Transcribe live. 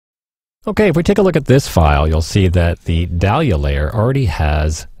Okay, if we take a look at this file, you'll see that the Dahlia layer already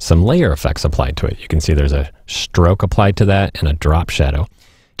has some layer effects applied to it. You can see there's a stroke applied to that and a drop shadow.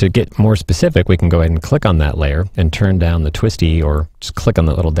 To get more specific, we can go ahead and click on that layer and turn down the twisty, or just click on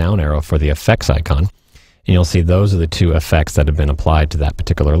the little down arrow for the effects icon. And you'll see those are the two effects that have been applied to that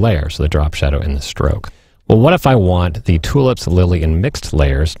particular layer, so the drop shadow and the stroke. Well, what if I want the tulips, lily, and mixed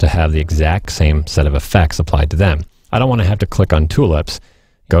layers to have the exact same set of effects applied to them? I don't want to have to click on tulips,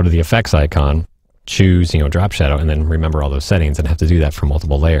 go to the effects icon, choose, drop shadow, and then remember all those settings and have to do that for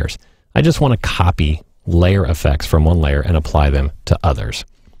multiple layers. I just want to copy layer effects from one layer and apply them to others.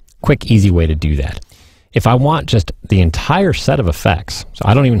 Quick, easy way to do that. If I want just the entire set of effects, so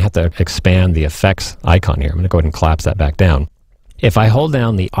I don't even have to expand the effects icon here. I'm going to go ahead and collapse that back down. If I hold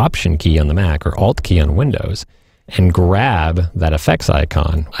down the Option key on the Mac or Alt key on Windows and grab that effects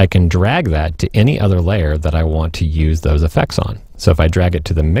icon, I can drag that to any other layer that I want to use those effects on. So if I drag it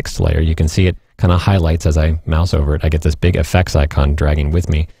to the mixed layer, you can see it kind of highlights as I mouse over it. I get this big effects icon dragging with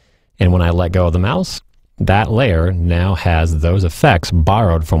me. And when I let go of the mouse, that layer now has those effects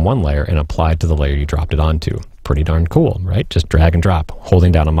borrowed from one layer and applied to the layer you dropped it onto. Pretty darn cool, right? Just drag and drop,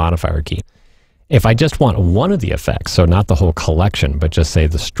 holding down a modifier key. If I just want one of the effects, so not the whole collection, but just say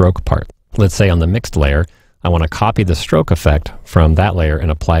the stroke part. Let's say on the mixed layer, I want to copy the stroke effect from that layer and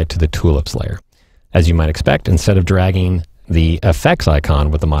apply it to the tulips layer. As you might expect, instead of dragging the effects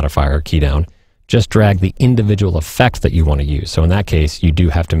icon with the modifier key down, just drag the individual effects that you want to use. So in that case, you do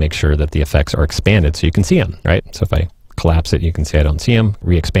have to make sure that the effects are expanded so you can see them, right? So if I collapse it, you can see I don't see them,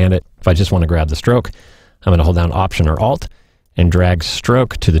 re-expand it. If I just want to grab the stroke, I'm going to hold down Option or Alt and drag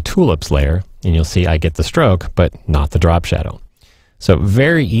stroke to the tulips layer, and you'll see I get the stroke, but not the drop shadow. So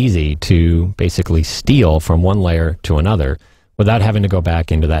very easy to basically steal from one layer to another without having to go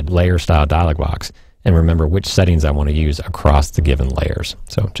back into that layer style dialog box and remember which settings I want to use across the given layers.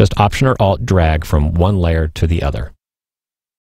 So just Option or Alt drag from one layer to the other.